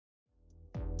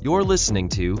You're listening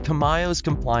to Camayo's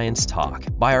Compliance Talk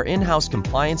by our in-house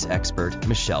compliance expert,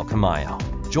 Michelle Camayo.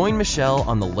 Join Michelle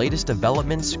on the latest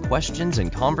developments, questions,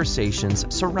 and conversations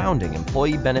surrounding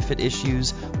employee benefit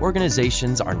issues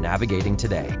organizations are navigating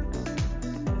today.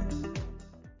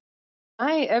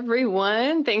 Hi,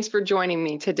 everyone. Thanks for joining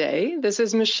me today. This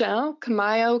is Michelle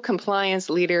Camayo, Compliance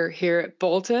Leader here at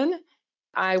Bolton.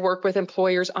 I work with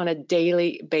employers on a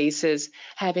daily basis,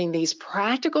 having these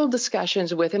practical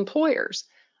discussions with employers.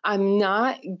 I'm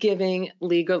not giving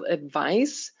legal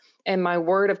advice, and my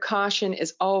word of caution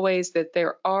is always that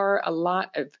there are a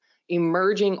lot of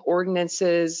emerging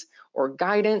ordinances or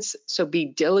guidance, so be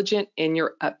diligent in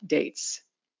your updates.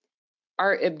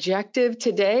 Our objective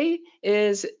today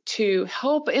is to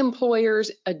help employers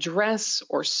address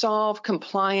or solve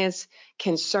compliance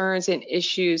concerns and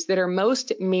issues that are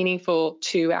most meaningful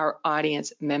to our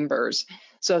audience members.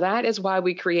 So that is why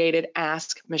we created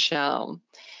Ask Michelle.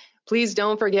 Please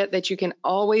don't forget that you can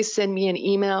always send me an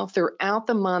email throughout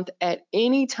the month at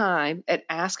any time at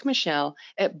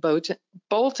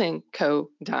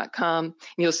askmichelle@boltonco.com.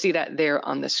 You'll see that there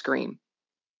on the screen.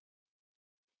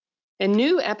 And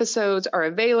new episodes are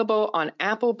available on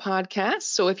Apple Podcasts.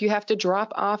 So if you have to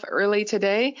drop off early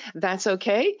today, that's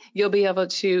okay. You'll be able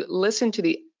to listen to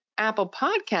the Apple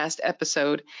Podcast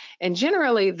episode. And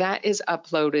generally, that is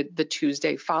uploaded the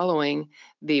Tuesday following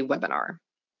the webinar.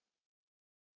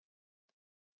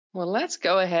 Well, let's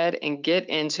go ahead and get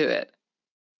into it.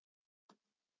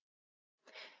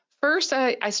 First,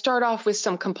 I start off with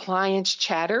some compliance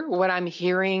chatter, what I'm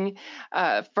hearing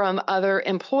from other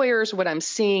employers, what I'm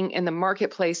seeing in the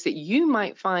marketplace that you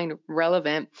might find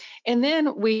relevant, and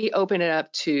then we open it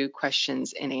up to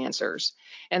questions and answers.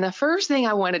 And the first thing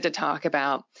I wanted to talk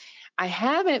about, I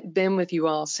haven't been with you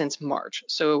all since March,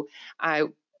 so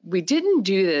we didn't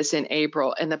do this in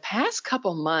April. In the past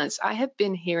couple months, I have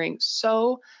been hearing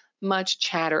so much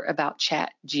chatter about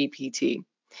ChatGPT.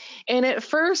 And at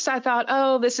first I thought,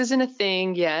 oh, this isn't a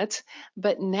thing yet,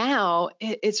 but now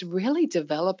it's really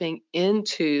developing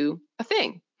into a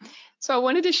thing. So I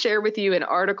wanted to share with you an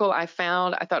article I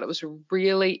found. I thought it was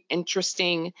really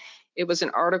interesting. It was an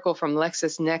article from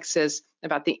LexisNexis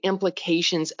about the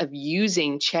implications of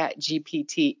using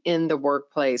ChatGPT in the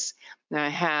workplace. Now I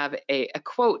have a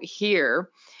quote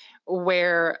here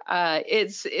where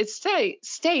it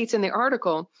states in the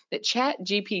article that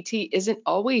ChatGPT isn't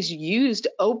always used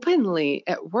openly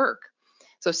at work.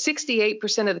 So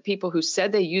 68% of the people who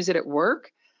said they use it at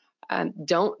work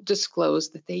don't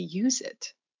disclose that they use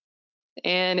it.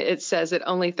 And it says that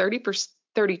only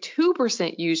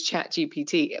 32% use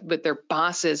ChatGPT with their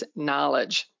boss's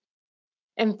knowledge.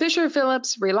 And Fisher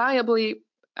Phillips reliably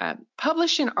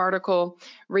published an article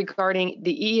regarding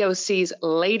the EEOC's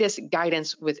latest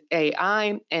guidance with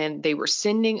AI, and they were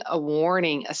sending a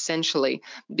warning essentially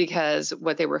because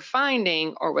what they were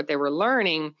finding or what they were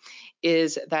learning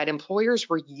is that employers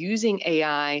were using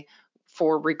AI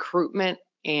for recruitment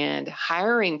and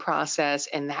hiring process,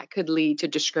 and that could lead to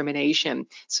discrimination.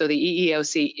 So the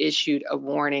EEOC issued a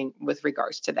warning with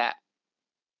regards to that.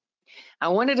 I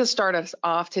wanted to start us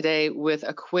off today with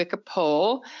a quick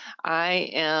poll. I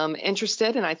am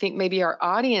interested, and I think maybe our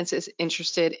audience is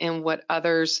interested in what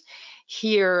others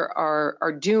here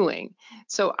are doing.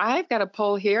 So I've got a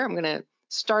poll here. I'm going to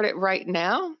start it right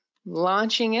now,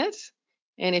 launching it.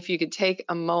 And if you could take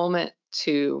a moment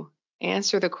to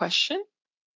answer the question.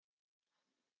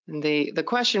 The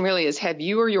question really is, have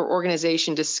you or your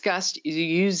organization discussed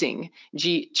using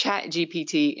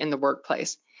ChatGPT in the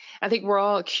workplace? I think we're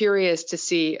all curious to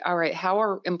see, all right, how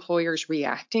are employers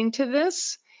reacting to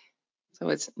this? So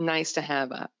it's nice to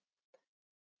have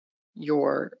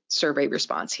your survey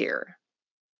response here.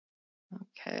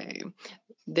 Okay.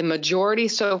 The majority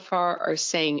so far are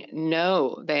saying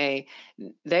no, they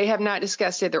have not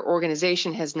discussed it. Their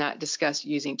organization has not discussed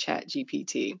using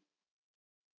ChatGPT.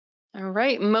 All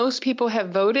right, most people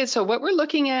have voted. So what we're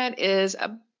looking at is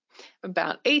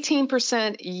about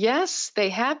 18% yes, they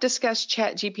have discussed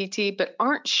ChatGPT, but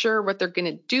aren't sure what they're going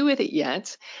to do with it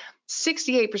yet.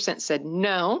 68% said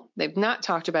no, they've not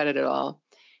talked about it at all.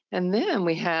 And then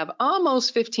we have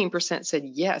almost 15% said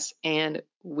yes, and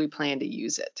we plan to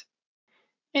use it.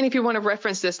 And if you want to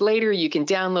reference this later, you can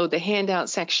download the handout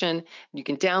section. You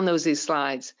can download these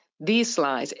slides,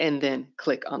 and then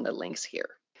click on the links here.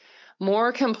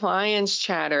 More compliance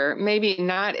chatter, maybe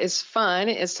not as fun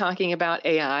as talking about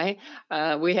AI.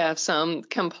 We have some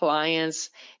compliance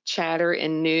chatter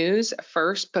in news.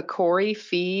 First, PCORI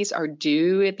fees are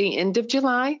due at the end of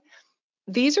July.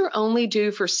 These are only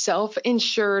due for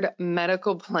self-insured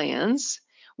medical plans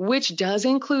which does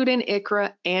include an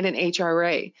ICHRA and an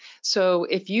HRA. So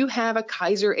if you have a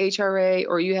Kaiser HRA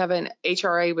or you have an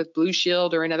HRA with Blue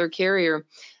Shield or another carrier,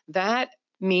 that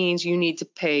means you need to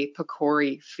pay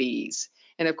PCORI fees.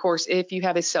 And of course, if you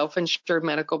have a self-insured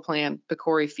medical plan,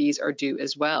 PCORI fees are due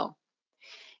as well.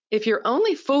 If you're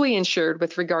only fully insured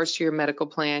with regards to your medical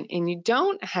plan and you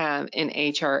don't have an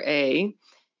HRA,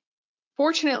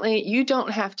 fortunately, you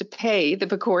don't have to pay the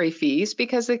PCORI fees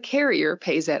because the carrier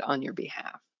pays that on your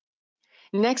behalf.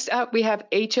 Next up, we have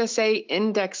HSA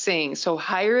indexing, so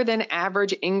higher than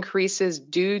average increases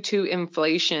due to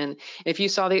inflation. If you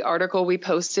saw the article we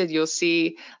posted, you'll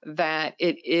see that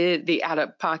it is the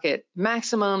out-of-pocket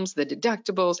maximums, the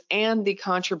deductibles, and the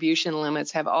contribution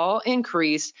limits have all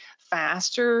increased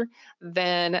faster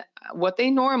than what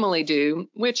they normally do,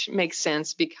 which makes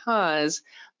sense because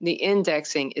the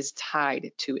indexing is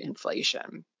tied to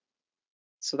inflation.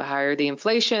 So the higher the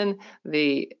inflation,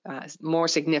 the more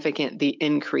significant the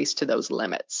increase to those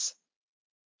limits.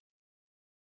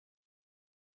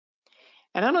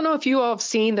 And I don't know if you all have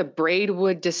seen the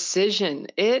Braidwood decision.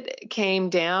 It came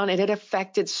down and it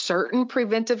affected certain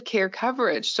preventive care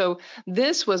coverage. So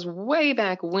this was way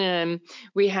back when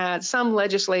we had some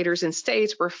legislators in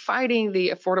states were fighting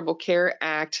the Affordable Care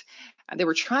Act. They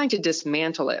were trying to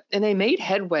dismantle it, and they made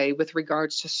headway with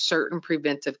regards to certain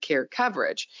preventive care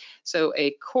coverage. So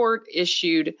a court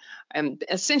issued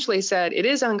essentially said it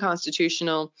is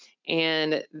unconstitutional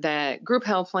and that group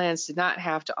health plans did not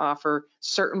have to offer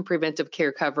certain preventive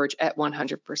care coverage at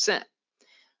 100%.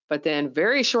 But then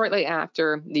very shortly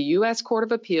after, the U.S. Court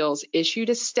of Appeals issued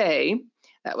a stay.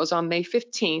 That was on May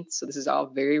 15th, so this is all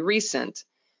very recent.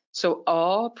 So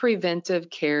all preventive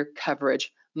care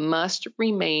coverage must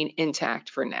remain intact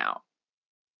for now.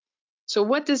 So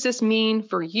what does this mean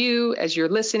for you as you're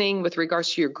listening with regards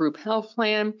to your group health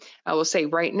plan? I will say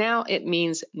right now, it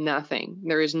means nothing.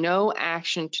 There is no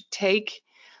action to take.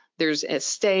 There's a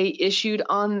stay issued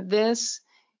on this.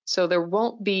 So there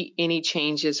won't be any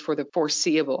changes for the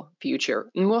foreseeable future.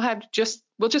 And we'll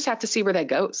just have to see where that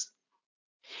goes.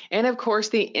 And of course,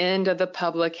 the end of the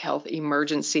public health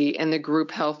emergency and the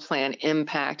group health plan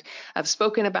impact. I've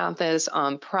spoken about this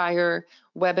on prior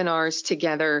webinars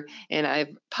together, and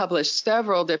I've published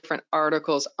several different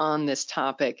articles on this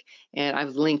topic, and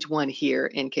I've linked one here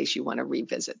in case you want to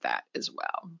revisit that as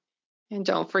well. And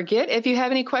don't forget, if you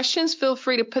have any questions, feel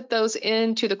free to put those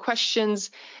into the questions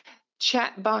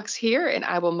chat box here, and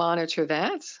I will monitor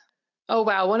that. Oh,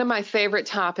 wow. One of my favorite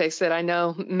topics that I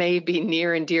know may be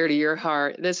near and dear to your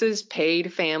heart. This is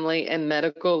paid family and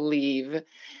medical leave.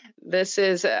 This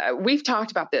is, we've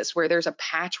talked about this, where there's a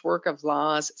patchwork of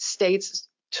laws. States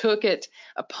took it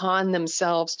upon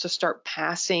themselves to start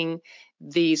passing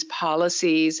these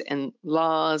policies and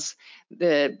laws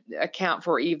that account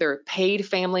for either paid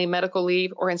family medical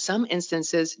leave or in some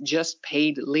instances, just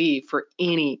paid leave for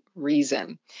any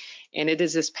reason. And it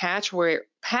is this patchwork.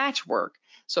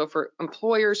 So for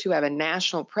employers who have a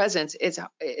national presence,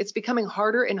 it's becoming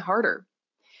harder and harder.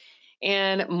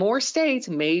 And more states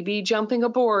may be jumping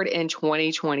aboard in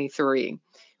 2023.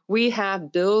 We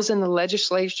have bills in the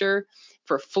legislature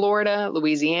for Florida,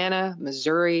 Louisiana,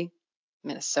 Missouri,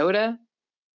 Minnesota,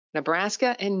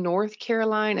 Nebraska, and North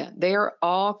Carolina. They are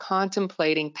all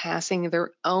contemplating passing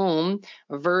their own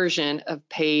version of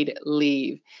paid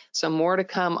leave. So more to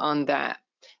come on that.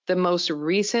 The most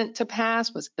recent to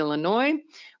pass was Illinois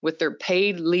with their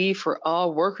Paid Leave for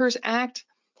All Workers Act.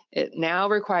 It now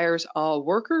requires all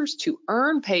workers to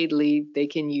earn paid leave they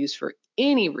can use for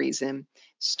any reason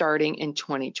starting in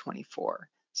 2024.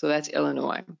 So that's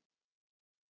Illinois.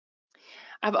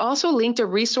 I've also linked a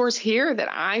resource here that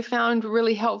I found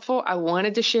really helpful. I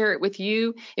wanted to share it with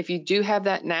you. If you do have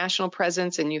that national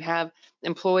presence and you have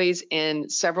employees in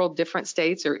several different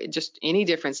states or just any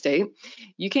different state,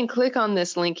 you can click on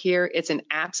this link here. It's an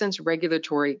absence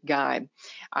regulatory guide.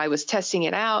 I was testing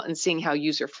it out and seeing how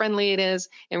user-friendly it is.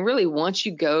 And really, once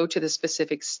you go to the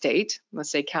specific state,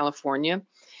 let's say California,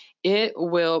 it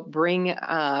will bring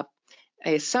up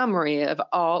a summary of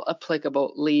all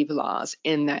applicable leave laws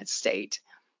in that state.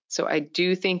 So I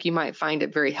do think you might find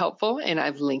it very helpful, and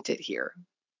I've linked it here.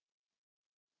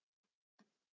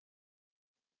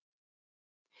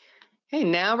 Okay,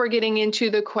 now we're getting into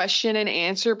the question and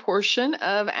answer portion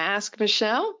of Ask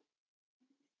Michelle.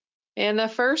 And the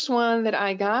first one that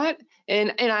I got,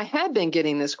 and I have been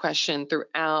getting this question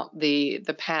throughout the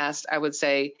past, I would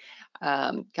say,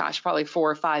 probably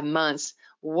 4 or 5 months.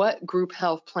 What group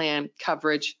health plan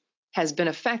coverage has been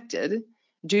affected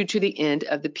due to the end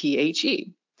of the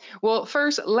PHE? Well,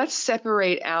 first, let's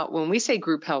separate out, when we say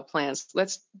group health plans,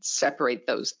 let's separate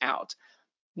those out.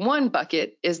 One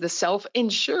bucket is the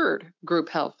self-insured group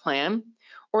health plan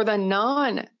or the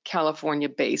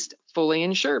non-California-based fully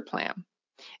insured plan.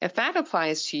 If that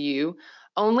applies to you,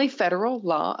 only federal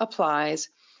law applies,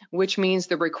 which means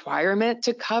the requirement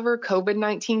to cover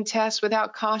COVID-19 tests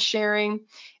without cost sharing,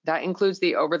 that includes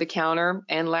the over-the-counter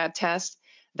and lab tests,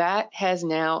 that has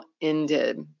now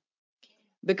ended.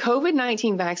 The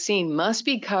COVID-19 vaccine must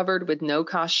be covered with no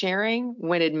cost sharing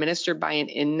when administered by an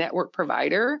in-network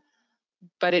provider,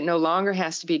 but it no longer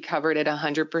has to be covered at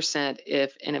 100%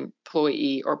 if an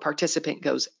employee or participant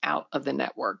goes out of the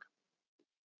network.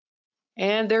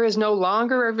 And there is no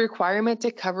longer a requirement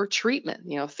to cover treatment,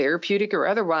 therapeutic or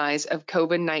otherwise, of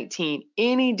COVID-19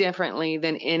 any differently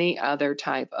than any other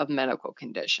type of medical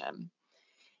condition.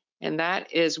 And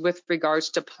that is with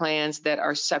regards to plans that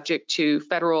are subject to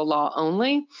federal law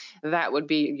only. That would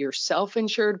be your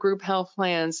self-insured group health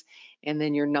plans and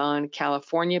then your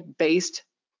non-California-based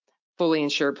fully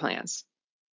insured plans.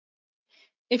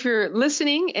 If you're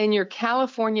listening and you're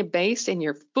California-based and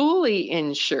you're fully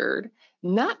insured,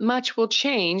 not much will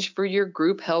change for your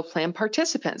group health plan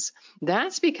participants.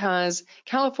 That's because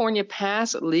California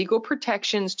passed legal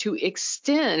protections to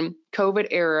extend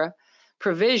COVID-era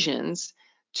provisions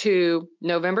to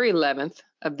November 11th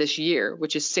of this year,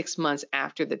 which is 6 months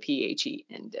after the PHE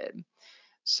ended.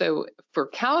 So for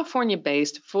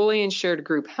California-based fully insured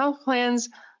group health plans,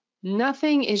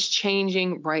 nothing is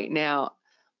changing right now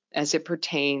as it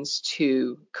pertains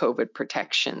to COVID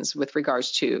protections with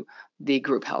regards to the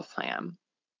group health plan.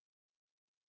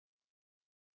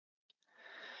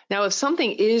 Now, if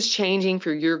something is changing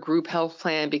for your group health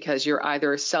plan because you're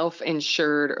either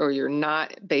self-insured or you're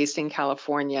not based in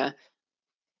California,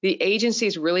 the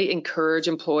agencies really encourage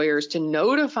employers to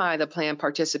notify the plan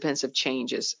participants of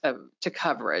changes to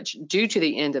coverage due to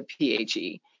the end of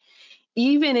PHE.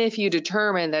 Even if you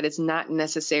determine that it's not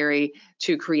necessary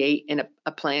to create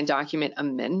a plan document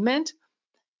amendment,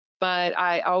 but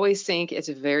I always think it's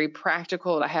very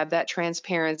practical to have that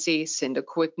transparency, send a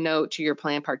quick note to your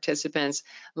plan participants,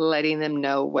 letting them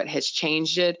know what has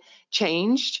changed.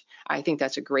 I think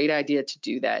that's a great idea to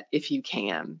do that if you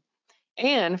can.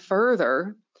 And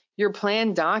further, your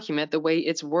plan document, the way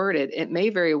it's worded, it may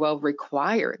very well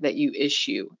require that you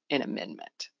issue an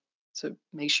amendment. So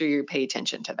make sure you pay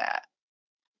attention to that.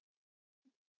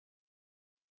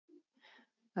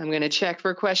 I'm going to check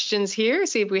for questions here,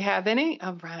 see if we have any.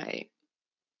 All right.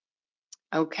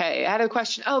 Okay, I had a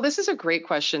question. Oh, this is a great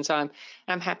question. So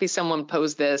I'm happy someone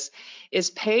posed this. Is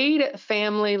paid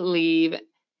family leave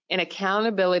an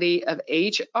accountability of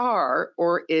HR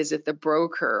or is it the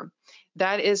broker?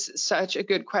 That is such a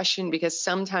good question because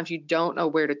sometimes you don't know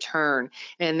where to turn.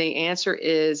 And the answer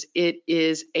is it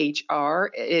is HR.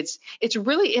 It's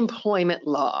really employment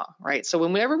law, right? So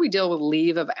whenever we deal with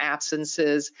leave of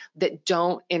absences that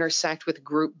don't intersect with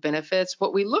group benefits,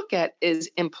 what we look at is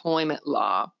employment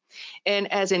law. And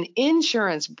as an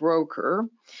insurance brokers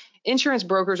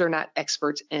are not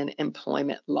experts in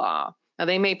employment law. Now,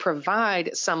 they may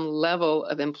provide some level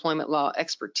of employment law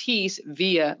expertise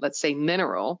via, let's say,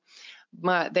 mineral,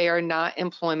 but they are not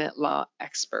employment law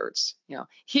experts.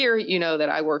 Here, that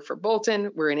I work for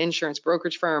Bolton. We're an insurance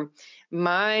brokerage firm.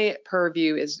 My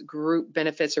purview is group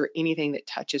benefits or anything that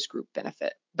touches group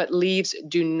benefit. But leaves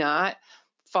do not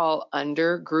fall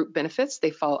under group benefits.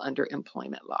 They fall under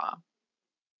employment law.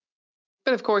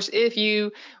 But of course, if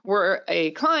you were a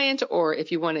client or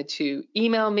if you wanted to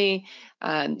email me,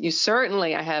 I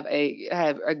have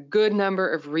a good number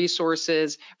of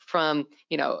resources from,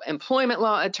 employment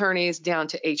law attorneys down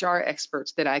to HR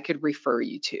experts that I could refer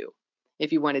you to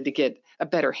if you wanted to get a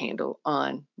better handle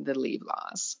on the leave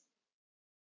laws.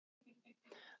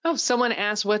 Oh, someone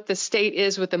asked what the state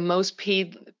is with the most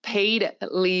paid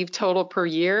leave total per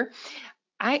year.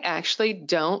 I actually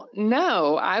don't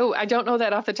know. I don't know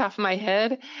that off the top of my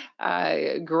head.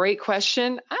 Great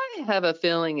question. I have a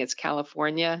feeling it's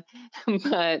California,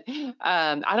 but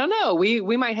I don't know.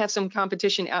 We might have some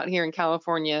competition out here in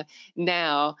California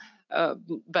now,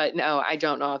 but no, I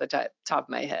don't know off the top of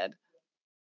my head.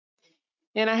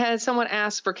 And I had someone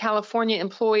ask, for California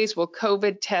employees, will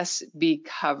COVID tests be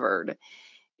covered?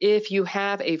 If you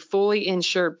have a fully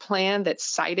insured plan that's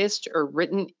cited or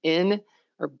written in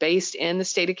or based in the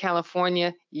state of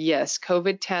California, yes,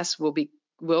 COVID tests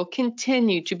will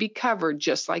continue to be covered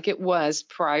just like it was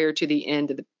prior to the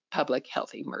end of the public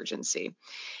health emergency.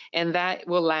 And that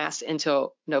will last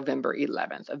until November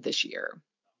 11th of this year.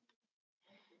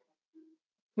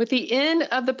 With the end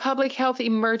of the public health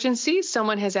emergency,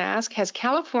 someone has asked, has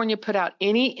California put out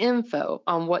any info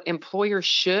on what employers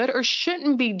should or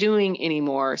shouldn't be doing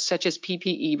anymore, such as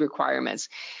PPE requirements?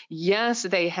 Yes,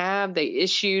 they have. They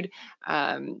issued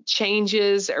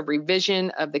changes, a revision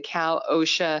of the Cal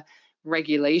OSHA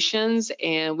regulations,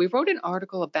 and we wrote an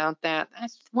article about that. I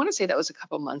want to say that was a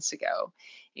couple months ago,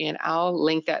 and I'll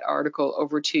link that article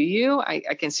over to you. I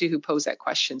can see who posed that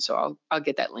question, so I'll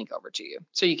get that link over to you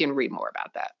so you can read more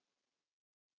about that.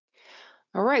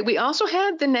 All right, we also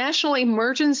had the national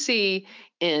emergency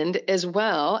end as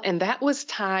well, and that was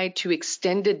tied to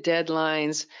extended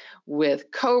deadlines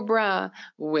with COBRA,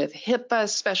 with HIPAA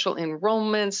special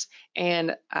enrollments,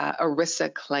 and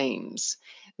ERISA claims.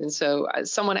 And so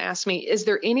someone asked me, is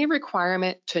there any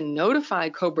requirement to notify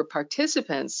COBRA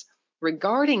participants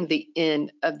regarding the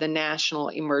end of the national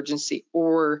emergency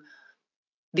or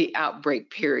the outbreak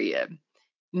period?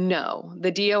 No,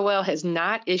 the DOL has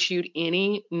not issued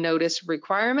any notice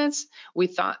requirements. We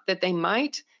thought that they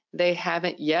might. They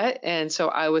haven't yet, and so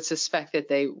I would suspect that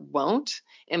they won't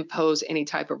impose any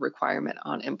type of requirement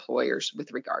on employers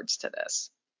with regards to this.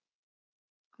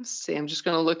 Let's see, I'm just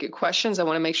going to look at questions. I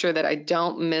want to make sure that I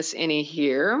don't miss any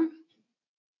here.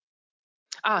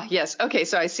 Yes. Okay,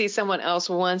 so I see someone else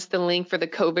wants the link for the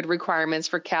COVID requirements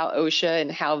for Cal OSHA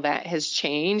and how that has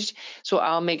changed. So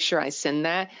I'll make sure I send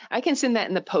that. I can send that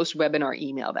in the post-webinar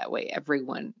email. That way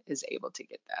everyone is able to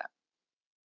get that.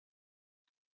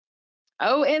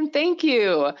 Oh, and thank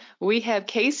you. We have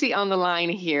Casey on the line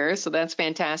here, so that's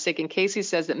fantastic. And Casey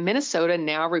says that Minnesota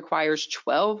now requires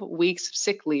 12 weeks of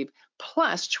sick leave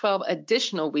plus 12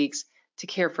 additional weeks to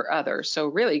care for others. So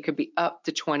really it could be up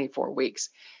to 24 weeks.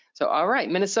 So, all right,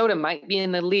 Minnesota might be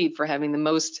in the lead for having the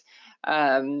most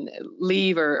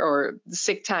leave or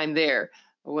sick time there.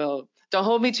 Well, don't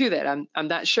hold me to that. I'm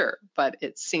not sure, but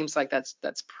it seems like that's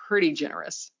pretty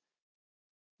generous.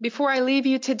 Before I leave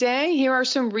you today, here are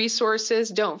some resources.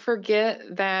 Don't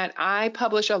forget that I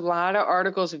publish a lot of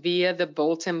articles via the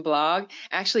Bolton blog.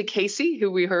 Actually, Casey,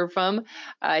 who we heard from,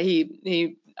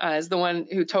 he is the one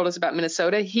who told us about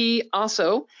Minnesota. He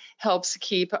also helps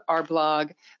keep our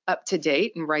blog up to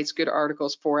date and writes good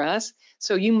articles for us.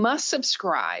 So you must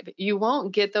subscribe. You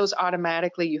won't get those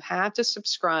automatically. You have to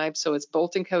subscribe. So it's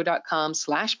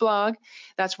boltonco.com/blog.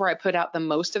 That's where I put out the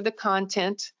most of the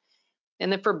content.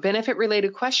 And then for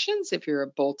benefit-related questions, if you're a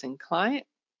Bolton client,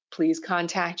 please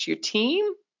contact your team.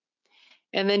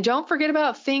 And then don't forget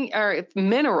about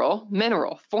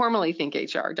Mineral, formerly Think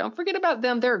HR. Don't forget about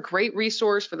them. They're a great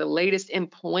resource for the latest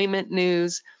employment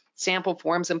news, sample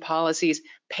forms and policies,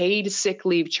 paid sick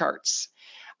leave charts.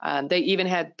 They even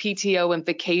had PTO and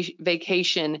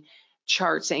vacation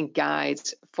charts and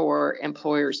guides for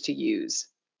employers to use.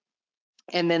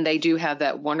 And then they do have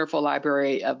that wonderful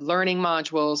library of learning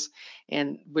modules,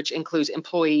 and which includes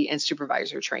employee and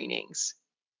supervisor trainings.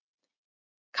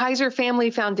 Kaiser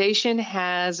Family Foundation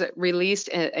has released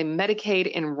a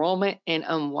Medicaid enrollment and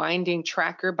unwinding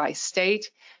tracker by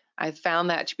state. I found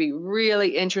that to be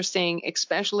really interesting,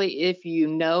 especially if you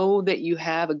know that you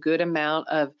have a good amount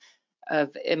of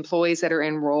employees that are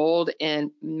enrolled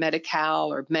in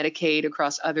Medi-Cal or Medicaid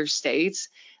across other states.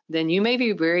 Then you may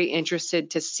be very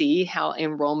interested to see how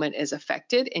enrollment is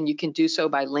affected, and you can do so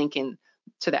by linking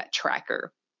to that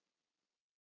tracker.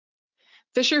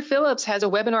 Fisher Phillips has a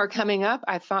webinar coming up.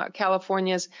 I thought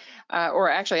California's, I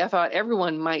thought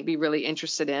everyone might be really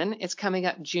interested in. It's coming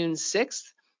up June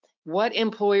 6th. What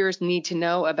employers need to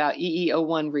know about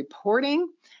EEO1 reporting.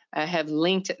 I have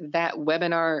linked that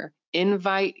webinar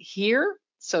invite here,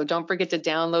 so don't forget to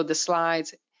download the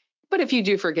slides. But if you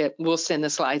do forget, we'll send the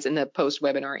slides in the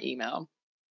post-webinar email.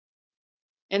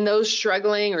 And those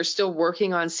struggling or still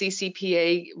working on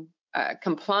CCPA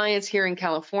compliance here in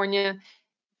California,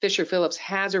 Fisher Phillips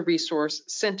has a resource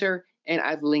center, and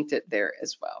I've linked it there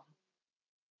as well.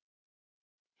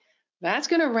 That's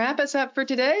going to wrap us up for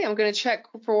today. I'm going to check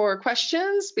for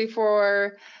questions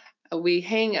before we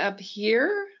hang up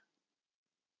here.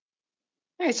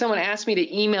 All right, someone asked me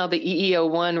to email the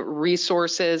EEO1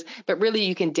 resources, but really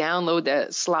you can download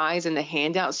the slides in the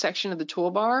handout section of the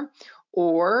toolbar,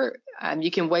 or you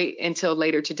can wait until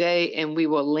later today and we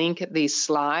will link these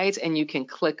slides and you can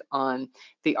click on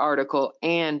the article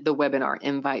and the webinar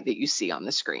invite that you see on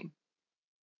the screen.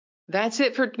 That's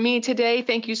it for me today.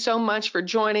 Thank you so much for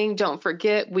joining. Don't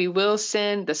forget, we will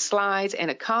send the slides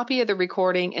and a copy of the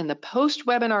recording in the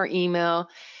post-webinar email,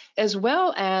 as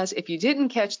well as if you didn't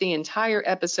catch the entire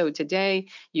episode today,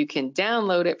 you can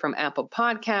download it from Apple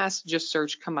Podcasts. Just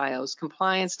search Camayo's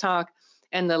Compliance Talk,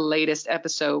 and the latest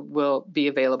episode will be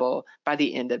available by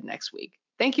the end of next week.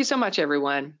 Thank you so much,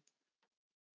 everyone.